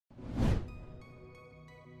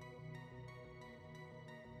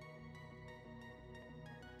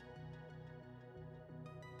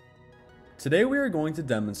Today we are going to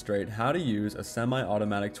demonstrate how to use a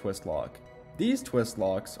semi-automatic twist lock. These twist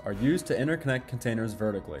locks are used to interconnect containers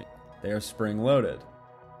vertically. They are spring-loaded.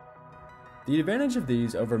 The advantage of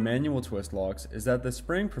these over manual twist locks is that the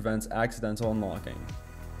spring prevents accidental unlocking.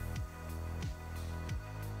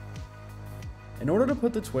 In order to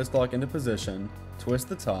put the twist lock into position, twist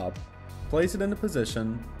the top, place it into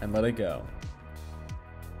position, and let it go.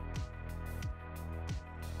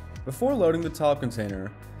 Before loading the top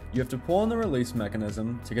container, you have to pull on the release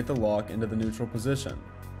mechanism to get the lock into the neutral position.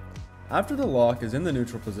 After the lock is in the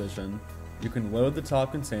neutral position, you can load the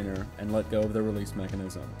top container and let go of the release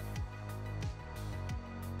mechanism.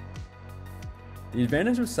 The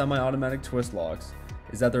advantage of semi-automatic twist locks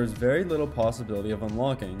is that there is very little possibility of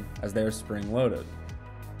unlocking as they are spring-loaded.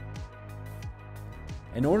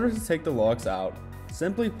 In order to take the locks out,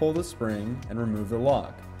 simply pull the spring and remove the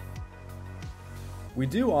lock. We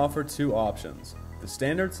do offer two options, the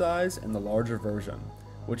standard size and the larger version,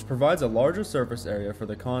 which provides a larger surface area for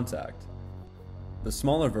the contact. The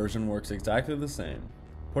smaller version works exactly the same.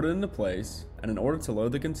 Put it into place, and in order to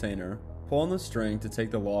load the container, pull on the string to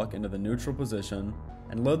take the lock into the neutral position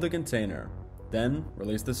and load the container, then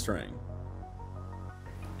release the string.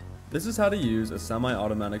 This is how to use a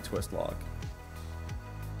semi-automatic twist lock.